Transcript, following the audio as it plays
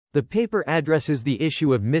The paper addresses the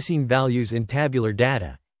issue of missing values in tabular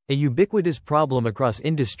data, a ubiquitous problem across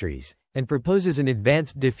industries, and proposes an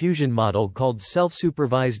advanced diffusion model called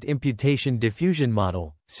Self-Supervised Imputation Diffusion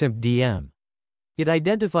Model, SimpDM. It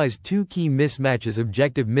identifies two key mismatches: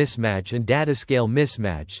 objective mismatch and data scale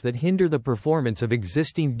mismatch, that hinder the performance of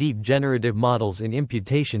existing deep generative models in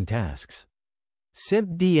imputation tasks.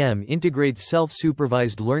 SimpDM integrates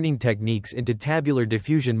self-supervised learning techniques into tabular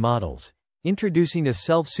diffusion models, introducing a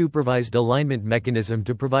self-supervised alignment mechanism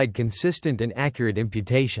to provide consistent and accurate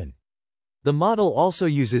imputation. The model also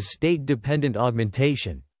uses state-dependent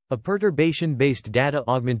augmentation, a perturbation-based data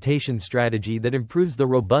augmentation strategy that improves the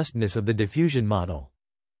robustness of the diffusion model.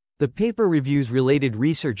 The paper reviews related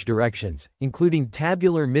research directions, including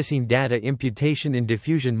tabular missing data imputation in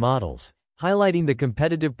diffusion models, highlighting the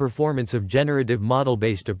competitive performance of generative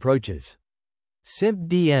model-based approaches.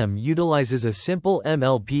 SimpDM utilizes a simple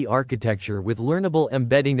MLP architecture with learnable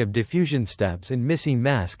embedding of diffusion steps and missing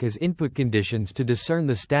mask as input conditions to discern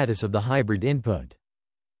the status of the hybrid input.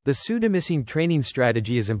 The pseudomissing training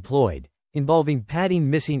strategy is employed, involving padding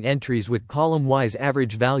missing entries with column-wise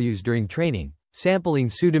average values during training, sampling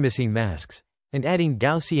pseudomissing masks, and adding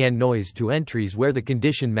Gaussian noise to entries where the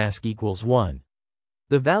condition mask equals 1.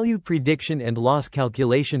 The value prediction and loss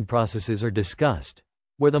calculation processes are discussed,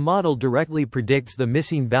 where the model directly predicts the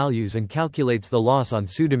missing values and calculates the loss on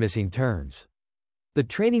pseudomissing terms. The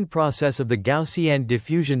training process of the Gaussian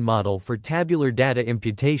diffusion model for tabular data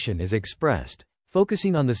imputation is expressed,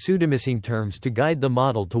 focusing on the pseudomissing terms to guide the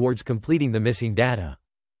model towards completing the missing data.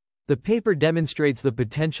 The paper demonstrates the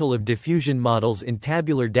potential of diffusion models in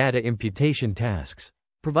tabular data imputation tasks,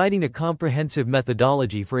 providing a comprehensive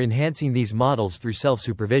methodology for enhancing these models through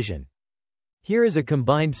self-supervision. Here is a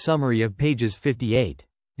combined summary of pages 58.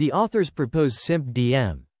 The authors propose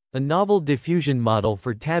SimpDM, a novel diffusion model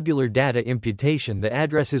for tabular data imputation that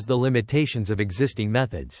addresses the limitations of existing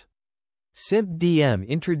methods. SimpDM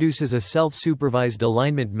introduces a self-supervised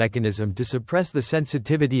alignment mechanism to suppress the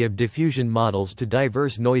sensitivity of diffusion models to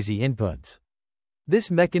diverse noisy inputs. This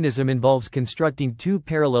mechanism involves constructing two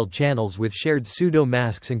parallel channels with shared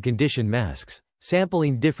pseudo-masks and condition masks,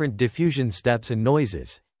 sampling different diffusion steps and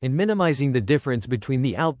noises, and minimizing the difference between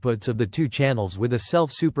the outputs of the two channels with a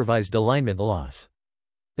self-supervised alignment loss.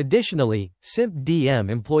 Additionally, SimpDM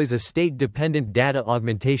employs a state-dependent data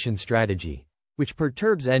augmentation strategy, which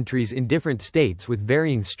perturbs entries in different states with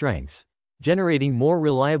varying strengths, generating more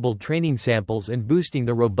reliable training samples and boosting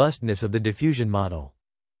the robustness of the diffusion model.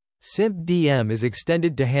 SimpDM is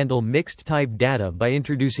extended to handle mixed-type data by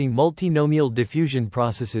introducing multinomial diffusion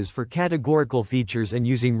processes for categorical features and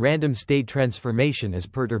using random state transformation as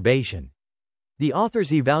perturbation. The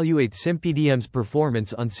authors evaluate SimpDM's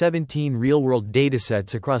performance on 17 real-world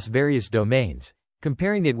datasets across various domains,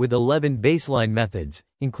 comparing it with 11 baseline methods,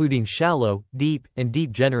 including shallow, deep, and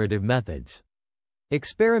deep generative methods.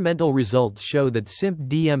 Experimental results show that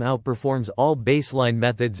SimpDM outperforms all baseline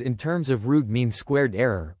methods in terms of root mean squared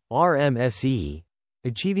error, RMSE,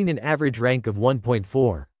 achieving an average rank of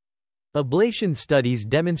 1.4. Ablation studies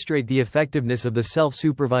demonstrate the effectiveness of the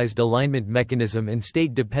self-supervised alignment mechanism and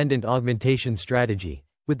state-dependent augmentation strategy,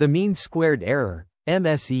 with the mean squared error,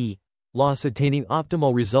 MSE, loss attaining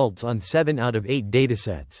optimal results on 7 out of 8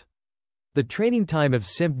 datasets. The training time of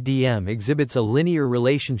SimpDM exhibits a linear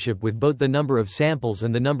relationship with both the number of samples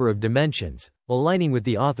and the number of dimensions, aligning with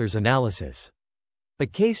the author's analysis. A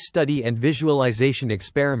case study and visualization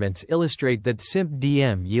experiments illustrate that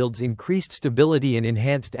SimpDM yields increased stability and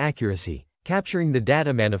enhanced accuracy, capturing the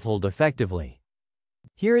data manifold effectively.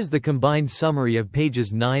 Here is the combined summary of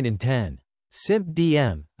pages 9 and 10.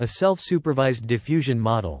 SimpDM, a self-supervised diffusion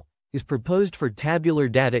model, is proposed for tabular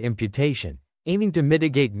data imputation, aiming to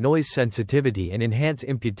mitigate noise sensitivity and enhance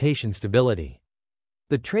imputation stability.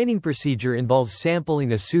 The training procedure involves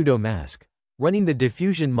sampling a pseudo-mask, running the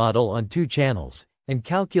diffusion model on 2 channels, and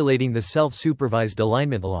calculating the self-supervised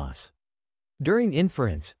alignment loss. During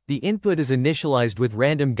inference, the input is initialized with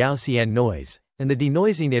random Gaussian noise, and the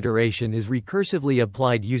denoising iteration is recursively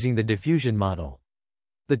applied using the diffusion model.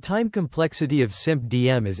 The time complexity of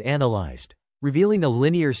SimpDM is analyzed, revealing a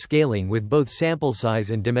linear scaling with both sample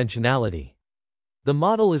size and dimensionality. The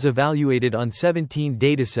model is evaluated on 17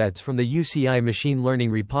 datasets from the UCI Machine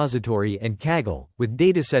Learning Repository and Kaggle, with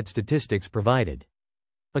dataset statistics provided.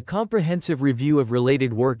 A comprehensive review of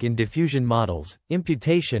related work in diffusion models,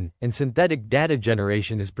 imputation, and synthetic data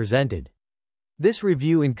generation is presented. This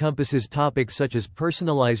review encompasses topics such as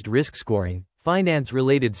personalized risk scoring,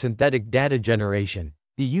 finance-related synthetic data generation,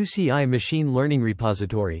 the UCI Machine Learning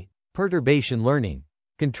Repository, perturbation learning,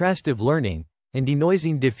 contrastive learning, and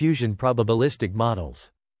denoising diffusion probabilistic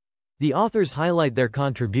models. The authors highlight their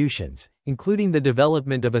contributions, including the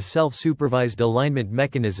development of a self-supervised alignment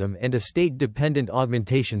mechanism and a state-dependent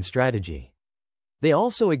augmentation strategy. They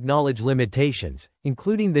also acknowledge limitations,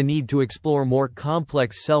 including the need to explore more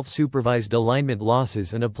complex self-supervised alignment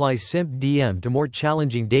losses and apply SimpDM to more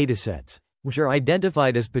challenging datasets, which are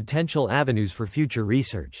identified as potential avenues for future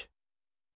research.